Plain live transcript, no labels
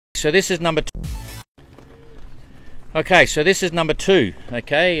So this is number 2. Okay, so this is number 2.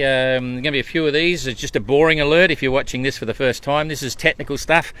 Okay, going to be a few of these. It's just a boring alert if you're watching this for the first time. This is technical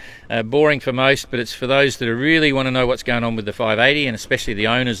stuff, boring for most, but it's for those that really want to know what's going on with the 580, and especially the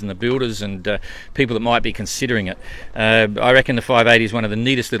owners and the builders and people that might be considering it. I reckon the 580 is one of the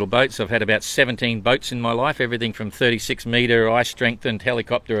neatest little boats. I've had about 17 boats in my life, everything from 36-metre ice-strengthened,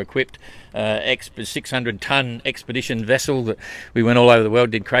 helicopter-equipped, 600-ton expedition vessel that we went all over the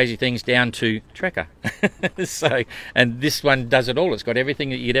world, did crazy things, down to Trekka. So, and this one does it all. It's got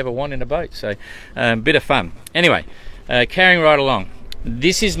everything that you'd ever want in a boat, so bit of fun. Anyway, carrying right along,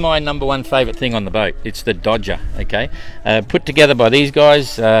 this is my number 1 favourite thing on the boat. It's the Dodger. Okay, put together by these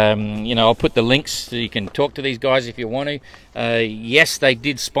guys. You know, I'll put the links so you can talk to these guys if you want to. Yes, they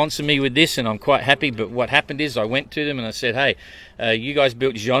did sponsor me with this, and I'm quite happy. But what happened is I went to them and I said, hey, you guys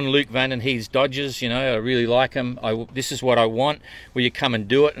built Jean-Luc Van den Hee's Dodgers, you know, I really like them. This is what I want. Will you come and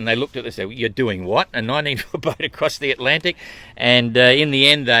do it? And they looked at this and said, you're doing what? A 19-foot boat across the Atlantic? And in the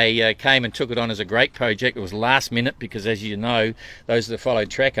end, they came and took it on as a great project. It was last minute because, as you know, those that followed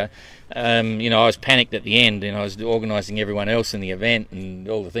Trekka, you know, I was panicked at the end, and I was organising everyone else in the event and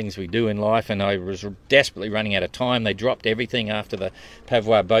all the things we do in life, and I was desperately running out of time. They dropped everything after the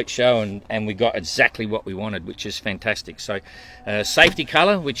Pavois boat show, and we got exactly what we wanted, which is fantastic. So safety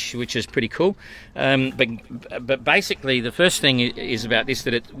colour, which is pretty cool, but basically the first thing is about this,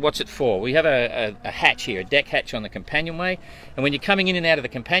 that what's it for? We have a hatch here, a deck hatch on the companionway, and when you're coming in and out of the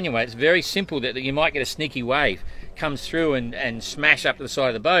companionway, it's very simple that you might get a sneaky wave comes through and smash up to the side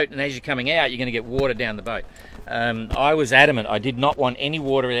of the boat, and as you're coming out, you're going to get water down the boat. I was adamant I did not want any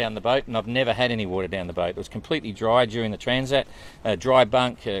water down the boat, and I've never had any water down the boat. It was completely dry during the transat, dry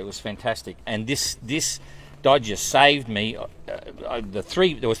bunk. It was fantastic, and this Dodger saved me.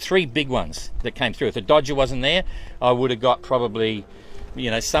 There was 3 big ones that came through. If the Dodger wasn't there, I would have got probably,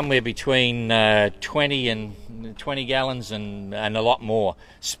 you know, somewhere between 20 gallons and a lot more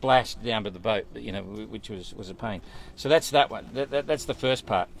splashed down to the boat, you know, which was a pain. So that's that one. That's the first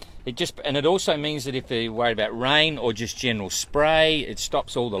part. It also means that if you're worried about rain or just general spray, it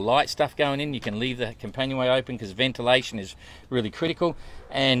stops all the light stuff going in. You can leave the companionway open because ventilation is really critical,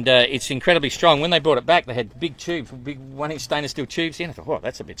 and it's incredibly strong. When they brought it back, they had big tubes, big 1-inch stainless steel tubes in. I thought, oh,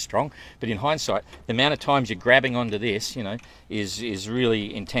 that's a bit strong. But in hindsight, the amount of times you're grabbing onto this, you know, is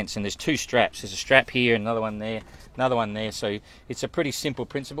really intense. And there's 2 straps. There's a strap here, another one there, another one there. So it's a pretty simple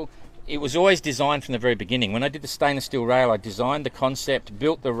principle. It was always designed from the very beginning. When I did the stainless steel rail, I designed the concept,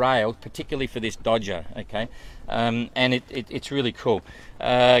 built the rail, particularly for this Dodger, okay? And it's really cool.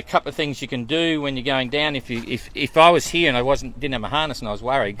 A couple of things you can do when you're going down. If I was here and I didn't have a harness, and I was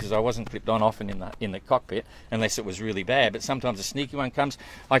worried because I wasn't clipped on often in the cockpit unless it was really bad, but sometimes a sneaky one comes,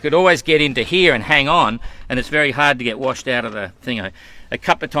 I could always get into here and hang on, and it's very hard to get washed out of the thing. A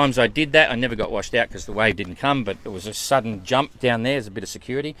couple of times I did that. I never got washed out because the wave didn't come, but it was a sudden jump down there. There's a bit of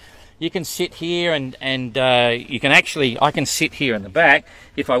security. You can sit here and you can actually, I can sit here in the back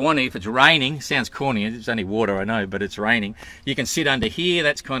if I want to. If it's raining, sounds corny, it's only water, I know, but it's raining. You can sit under here,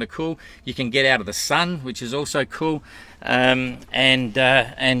 that's kind of cool. You can get out of the sun, which is also cool. And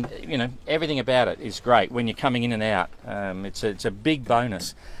you know, everything about it is great when you're coming in and out. It's a big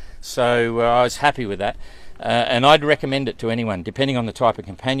bonus. So I was happy with that. And I'd recommend it to anyone, depending on the type of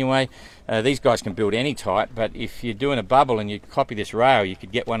companionway. These guys can build any type, but if you're doing a bubble and you copy this rail, you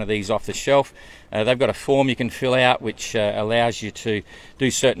could get one of these off the shelf. They've got a form you can fill out which allows you to do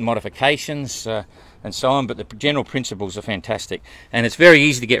certain modifications and so on, but the general principles are fantastic. And it's very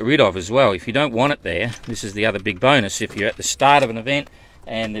easy to get rid of as well. If you don't want it there, this is the other big bonus. If you're at the start of an event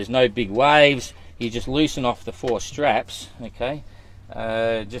and there's no big waves, you just loosen off the 4 straps, okay?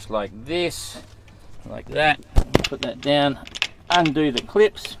 Just like this. Like that, put that down, undo the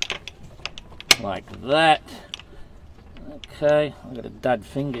clips, like that. Okay, I've got a dud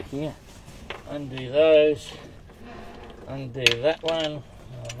finger here. Undo those, undo that one.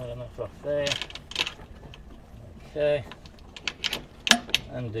 Oh, not enough off there. Okay,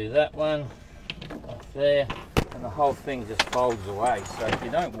 undo that one, off there, and the whole thing just folds away. So if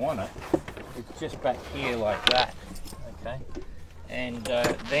you don't want it, it's just back here like that, okay? And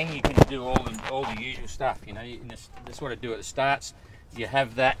then you can do all the usual stuff. You know, that's what I do at the starts. You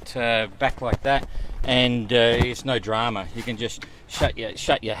have that back like that, and it's no drama. You can just shut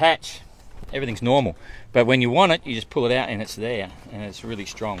your hatch. Everything's normal. But when you want it, you just pull it out, and it's there, and it's really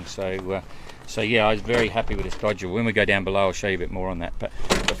strong. So So yeah, I was very happy with this Dodger. When we go down below, I'll show you a bit more on that. But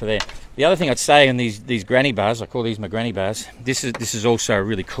for there, the other thing I'd say on these granny bars, I call these my granny bars. This is also a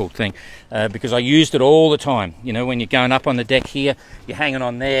really cool thing because I used it all the time. You know, when you're going up on the deck here, you're hanging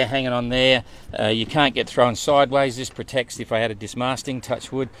on there. You can't get thrown sideways. This protects if I had a dismasting, touch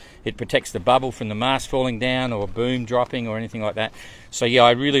wood. It protects the bubble from the mast falling down or boom dropping or anything like that. So yeah,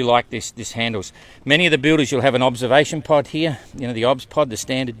 I really like this handles. Many of the builders, you'll have an observation pod here. You know, the obs pod, the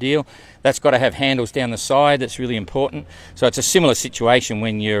standard deal. That's got to have handles down the side. That's really important. So it's a similar situation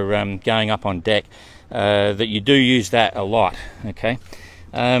when you're going up on deck, that you do use that a lot. Okay.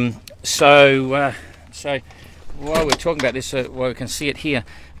 So while we're talking about this, well, we can see it here.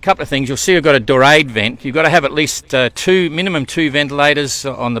 A couple of things. You'll see I've got a dorade vent. You've got to have at least minimum two ventilators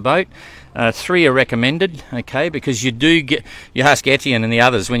on the boat. 3 are recommended, okay, because you ask Etienne and the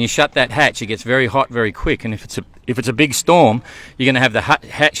others, when you shut that hatch, it gets very hot very quick, and if it's a big storm, you're going to have the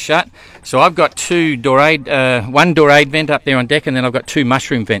hatch shut. So I've got one dorade vent up there on deck, and then I've got 2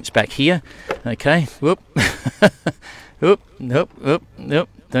 mushroom vents back here. Okay, whoop, whoop, nope,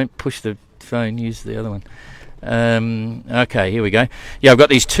 don't push the phone, use the other one. Okay, here we go. Yeah, I've got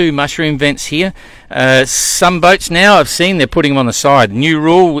these 2 mushroom vents here. Some boats now I've seen they're putting them on the side. New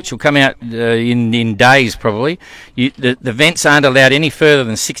rule, which will come out in days probably. The vents aren't allowed any further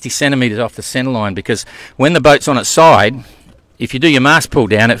than 60 centimeters off the center line, because when the boat's on its side, if you do your mast pull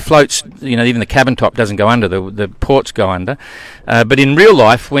down, it floats. You know, even the cabin top doesn't go under, the ports go under. But in real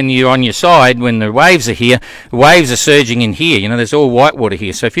life, when you're on your side, when the waves are here, the waves are surging in here. You know, there's all white water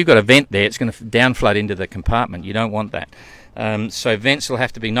here. So if you've got a vent there, it's going to down flood into the compartment. You don't want that. So vents will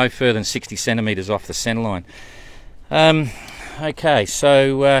have to be no further than 60 centimeters off the center line. Okay,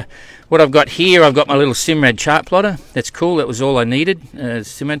 so what I've got here, I've got my little Simrad chart plotter. That's cool. That was all I needed.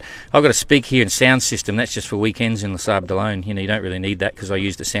 Simrad. I've got a speak here and sound system. That's just for weekends in La Sable alone. You know, you don't really need that because I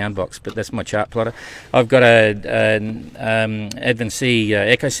used a sound box, but that's my chart plotter. I've got an Advanced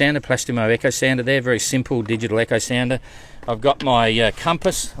echo sounder, Plastimo echo sounder there. Very simple digital echo sounder. I've got my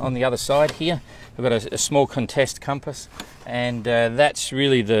compass on the other side here. I've got a small contest compass, and that's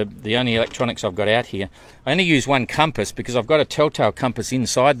really the only electronics I've got out here. I only use one compass because I've got a telltale compass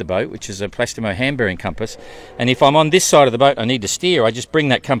inside the boat, which is a Plastimo hand-bearing compass, and if I'm on this side of the boat I need to steer, I just bring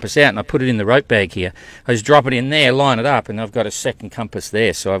that compass out and I put it in the rope bag here. I just drop it in there, line it up, and I've got a second compass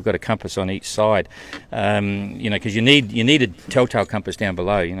there, so I've got a compass on each side. You know, because you need a telltale compass down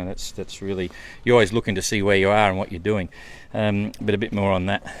below. You know, that's really, you're always looking to see where you are and what you're doing. But a bit more on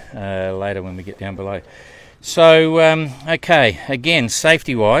that later when we get down below. So, okay, again,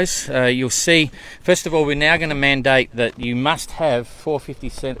 safety-wise, you'll see, first of all, we're now going to mandate that you must have 450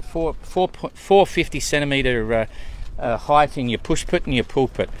 centimetre height in your push put and your pull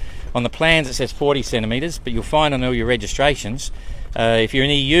put. On the plans it says 40 centimetres, but you'll find on all your registrations, if you're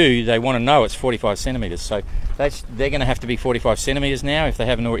in EU, they want to know it's 45 centimetres. So they're going to have to be 45 centimetres now if you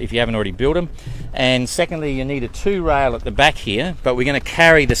haven't already built them. And secondly, you need a 2 rail at the back here, but we're going to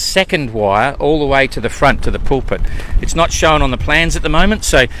carry the second wire all the way to the front to the pulpit. It's not shown on the plans at the moment,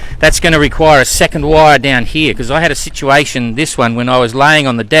 so that's going to require a second wire down here, because I had a situation, this one, when I was laying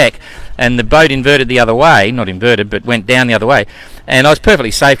on the deck and the boat inverted the other way, not inverted, but went down the other way, and I was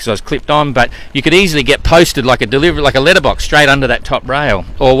perfectly safe because I was clipped on, but you could easily get posted like a letterbox straight under that top rail,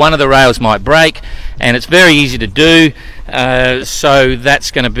 or one of the rails might break, and it's very easy to do. So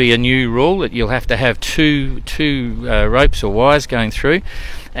that's going to be a new rule, that you'll have to have two ropes or wires going through.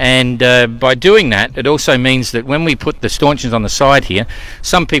 And by doing that, it also means that when we put the stanchions on the side here,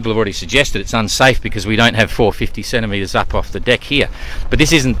 some people have already suggested it's unsafe because we don't have 450 centimetres up off the deck here. But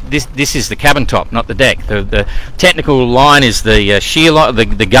this isn't. This is the cabin top, not the deck. The technical line is the shear line,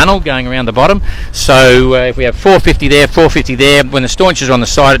 the gunnel going around the bottom. So if we have 450 there, 450 there, when the stanchions are on the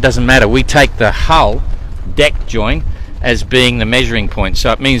side, it doesn't matter. We take the hull deck join as being the measuring point,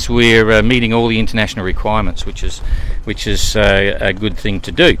 so it means we're meeting all the international requirements, which is a good thing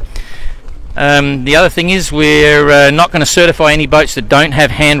to do. The other thing is we're not going to certify any boats that don't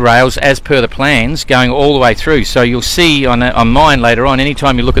have handrails as per the plans going all the way through. So you'll see on mine later on,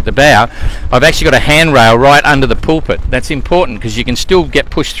 anytime you look at the bow, I've actually got a handrail right under the pulpit. That's important because you can still get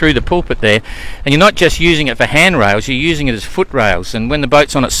pushed through the pulpit there, and you're not just using it for handrails, you're using it as foot rails. And when the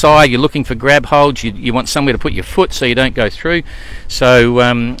boat's on its side, you're looking for grab holds, you want somewhere to put your foot so you don't go through. So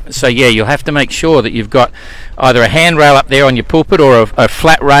yeah, you'll have to make sure that you've got either a handrail up there on your pulpit or a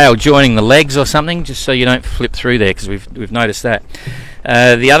flat rail joining the legs or something, just so you don't flip through there, because we've noticed that.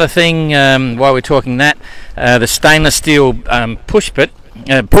 The other thing, while we're talking that, the stainless steel pulpit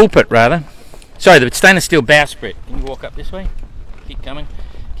rather. Sorry, the stainless steel bowsprit. Can you walk up this way? Keep coming.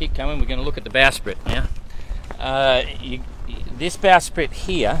 We're going to look at the bowsprit now. This bowsprit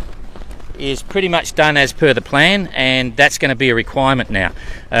here is pretty much done as per the plan, and that's going to be a requirement now.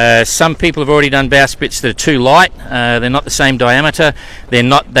 Some people have already done bowsprits that are too light. They're not the same diameter. They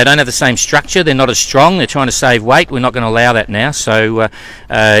don't have the same structure. They're not as strong. They're trying to save weight. We're not going to allow that now. So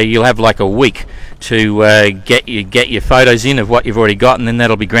you'll have like a week to get your photos in of what you've already got, and then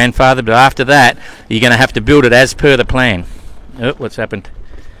that'll be grandfathered. But after that, you're going to have to build it as per the plan. Oh, what's happened?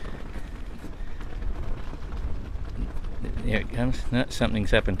 Here it comes. No,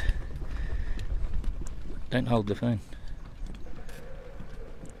 something's happened. Don't hold the phone.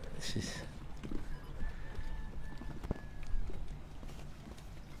 This is...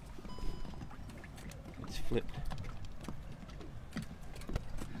 It's flipped.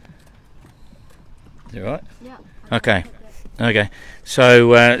 Is it right? Yeah. Okay. Okay.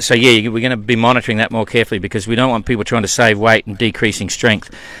 So yeah, we're going to be monitoring that more carefully, because we don't want people trying to save weight and decreasing strength.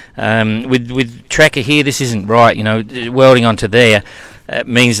 With Trekka here, this isn't right. You know, welding onto there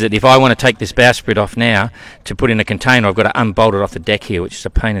means that if I want to take this bowsprit off now to put in a container, I've got to unbolt it off the deck here, which is a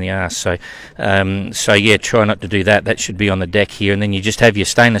pain in the ass. So yeah, try not to do that. That should be on the deck here, and then you just have your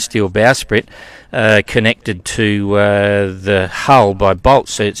stainless steel bowsprit connected to the hull by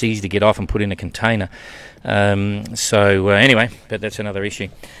bolts, so it's easy to get off and put in a container. Anyway, but that's another issue.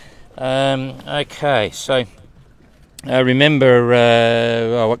 Okay, so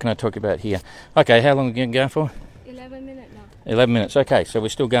remember, what can I talk about here? Okay, how long are we going to go for? 11 minutes now. 11 minutes, okay, so we're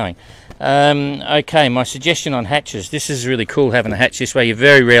still going. Okay, my suggestion on hatches. This is really cool, having a hatch this way. You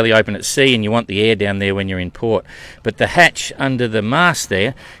very rarely open at sea, and you want the air down there when you're in port. But the hatch under the mast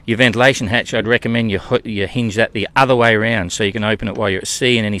there, your ventilation hatch, I'd recommend you hinge that the other way around, so you can open it while you're at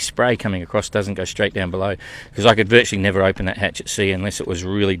sea, and any spray coming across doesn't go straight down below. Because I could virtually never open that hatch at sea unless it was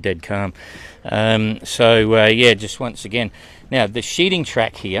really dead calm. Yeah, just once again. Now, the sheeting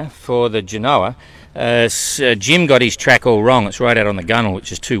track here for the Genoa, Jim got his track all wrong. It's right out on the gunnel,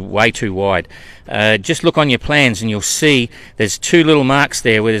 which is way too wide. Just look on your plans and you'll see there's two little marks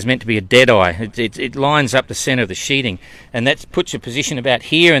there where there's meant to be a dead eye. It lines up the centre of the sheeting, and that puts your position about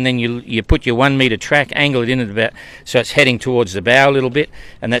here, and then you put your 1 metre track, angle it in at about so it's heading towards the bow a little bit,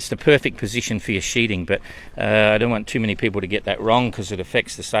 and that's the perfect position for your sheeting. But I don't want too many people to get that wrong, because it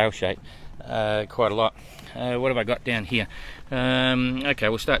affects the sail shape quite a lot. What have I got down here? Okay,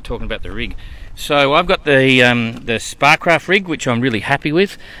 we'll start talking about the rig. So I've got the Spar Craft Rig, which I'm really happy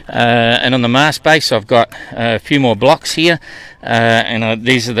with, and on the mast base I've got a few more blocks here, and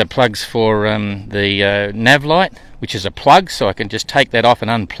these are the plugs for the nav light, which is a plug, so I can just take that off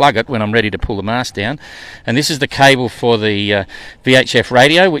and unplug it when I'm ready to pull the mast down. And this is the cable for the Vhf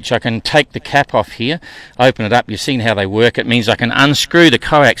radio, which I can take the cap off here, open it up. You've seen how they work. It means I can unscrew the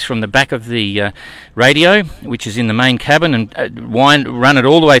coax from the back of the radio, which is in the main cabin, and run it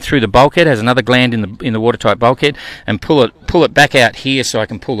all the way through the bulkhead. It has another gland in the watertight bulkhead, and pull it back out here so I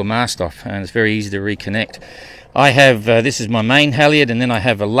can pull the mast off, and it's very easy to reconnect. I have this is my main halyard, and then I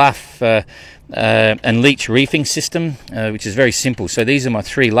have a luff and leech reefing system, which is very simple. So these are my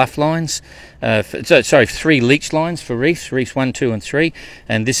 3 luff lines, 3 leech lines for reefs 1, 2 and 3,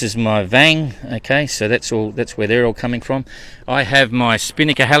 and this is my vang. Okay, so that's where they're all coming from. I have my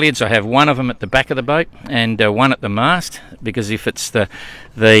spinnaker halyards. I have one of them at the back of the boat and one at the mast, because if it's the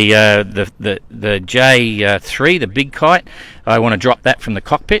J3, the big kite, I want to drop that from the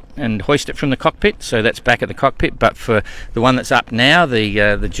cockpit and hoist it from the cockpit, so that's back at the cockpit. But for the one that's up now, the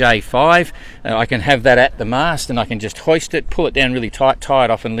J5, I can have that at the mast, and I can just hoist it, pull it down really tight, tie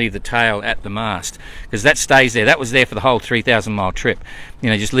it off, and leave the tail at the mast, because that stays there. That was there for the whole 3,000 mile trip. You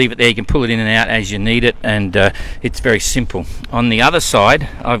know, just leave it there. You can pull it in and out as you need it, and it's very simple. On the other side,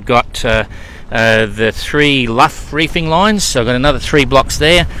 I've got the 3 luff reefing lines, so I've got another 3 blocks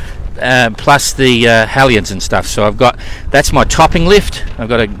there, plus the halyards and stuff. So that's my topping lift. I've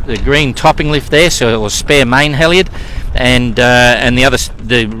got a green topping lift there, so it was spare main halyard, and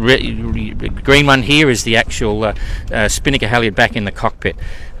the green one here is the actual spinnaker halyard back in the cockpit.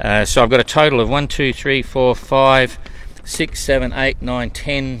 So I've got a total of 1, 2, 3, 4, 5, 6, 7, 8, 9,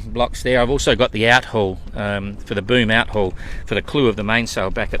 10 blocks there. I've also got the outhaul for the boom outhaul for the clue of the mainsail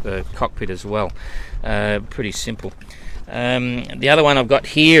back at the cockpit as well. Pretty simple. The other one I've got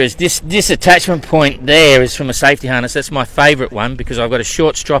here is this attachment point there is from a safety harness. That's my favourite one, because I've got a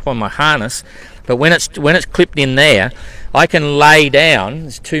short strop on my harness, but when it's clipped in there, I can lay down.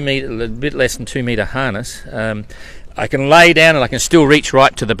 It's 2 metre, a bit less than 2 metre harness. I can lay down and I can still reach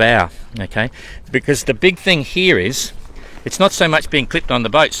right to the bow. Okay, because the big thing here is it's not so much being clipped on the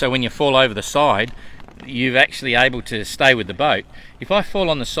boat, so when you fall over the side, you're actually able to stay with the boat. if I fall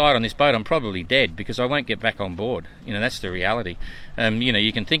on the side on this boat, I'm probably dead because I won't get back on board. You know, that's the reality. You know,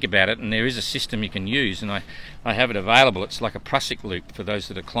 you can think about it, and there is a system you can use, and I have it available. It's like a Prusik loop for those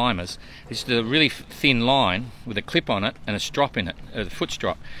that are climbers. It's a really thin line with a clip on it and a strop in it, a foot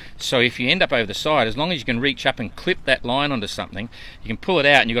strop. So if you end up over the side, as long as you can reach up and clip that line onto something, you can pull it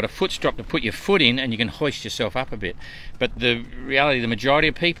out, and you've got a foot strop to put your foot in, and you can hoist yourself up a bit. But the reality, the majority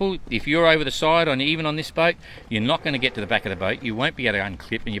of people, if you're over the side, even on this boat, you're not going to get to the back of the boat. You won't be able to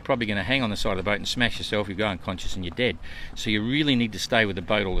unclip, and you're probably going to hang on the side of the boat and smash yourself. You go unconscious and you're dead. So you really need to stay with the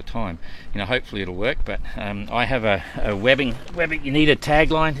boat all the time. You know, hopefully it'll work. But I have a webbing. You need a tag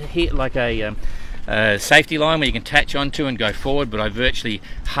line here, like a safety line where you can attach onto and go forward. But I virtually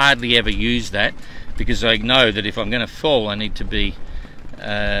hardly ever use that because I know that if I'm going to fall, I need to be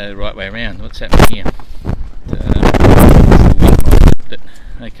the right way around. What's happening here?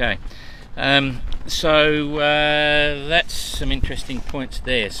 Okay. So that's some interesting points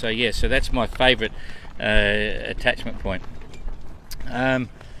there. So yeah, so that's my favourite attachment point.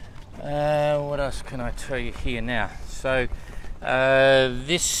 What else can I tell you here now? So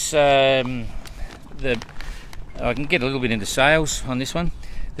this I can get a little bit into sails on this one.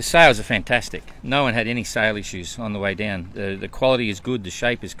 The sails are fantastic. No one had any sail issues on the way down. The quality is good, the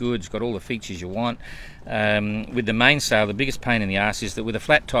shape is good, it's got all the features you want. With the mainsail, the biggest pain in the arse is that with a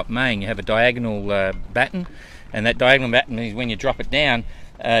flat top main you have a diagonal batten, and that diagonal batten is when you drop it down,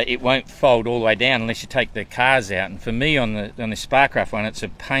 it won't fold all the way down unless you take the cars out. And for me on the Spar Craft one, it's a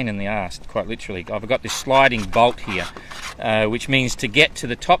pain in the arse, quite literally. I've got this sliding bolt here, which means to get to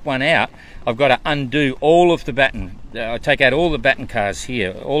the top one out, I've got to undo all of the batten. I take out all the batten cars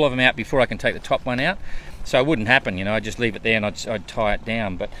here, all of them out before I can take the top one out. So it wouldn't happen, you know, I'd just leave it there and I'd tie it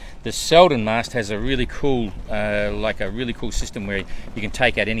down. But the Selden mast has a really cool, system where you can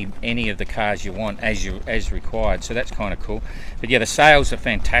take out any of the cars you want as required. So that's kind of cool. But yeah, the sails are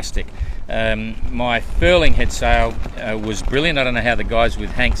fantastic. My furling head sail was brilliant. I don't know how the guys with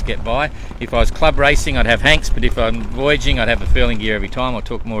Hanks get by. If I was club racing, I'd have Hanks, but if I'm voyaging, I'd have a furling gear every time. I'll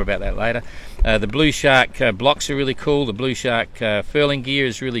talk more about that later. The Blue Shark blocks are really cool. The Blue Shark furling gear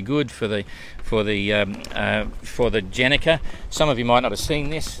is really good for the Jenica. Some of you might not have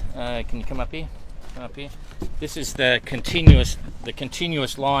seen this. Can you come up here? Come up here. This is the continuous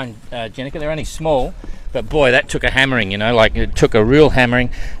line Jenica. They're only small, but boy, that took a hammering. You know, like it took a real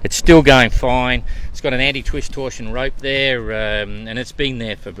hammering. It's still going fine. It's got an anti-twist torsion rope there, and it's been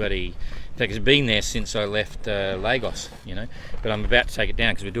there for bloody. In fact, it's been there since I left Lagos, you know, but I'm about to take it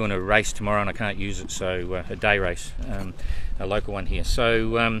down because we're doing a race tomorrow and I can't use it, so a day race, a local one here.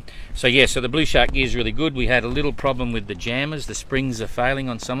 So yeah, so the Blue Shark gear is really good. We had a little problem with the jammers. The springs are failing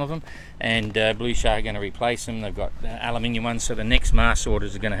on some of them, and Blue Shark are going to replace them. They've got aluminium ones, so the next mast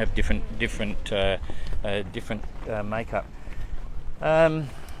orders are going to have different makeup.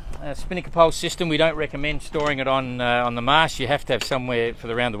 Spinnaker pole system, we don't recommend storing it on the mast. You have to have somewhere, for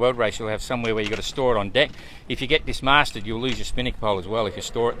the round the world race, you'll have somewhere where you've got to store it on deck. If you get dismasted, you'll lose your spinnaker pole as well if you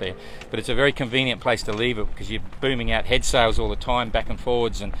store it there. But it's a very convenient place to leave it because you're booming out head sails all the time, back and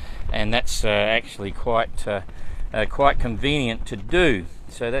forwards, and that's actually quite convenient to do.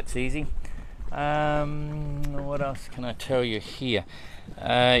 So that's easy. What else can I tell you here?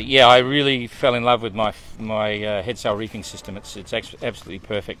 Yeah, I really fell in love with my head sail reefing system. It's absolutely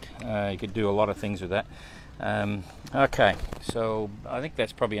perfect. You could do a lot of things with that. Okay, so I think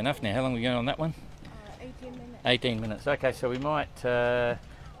that's probably enough now. How long are we going on that one? 18 minutes. 18 minutes. Okay, so we might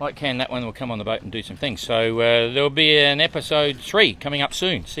can that one. We'll come on the boat and do some things. So there'll be an episode 3 coming up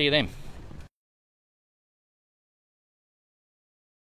soon. See you then.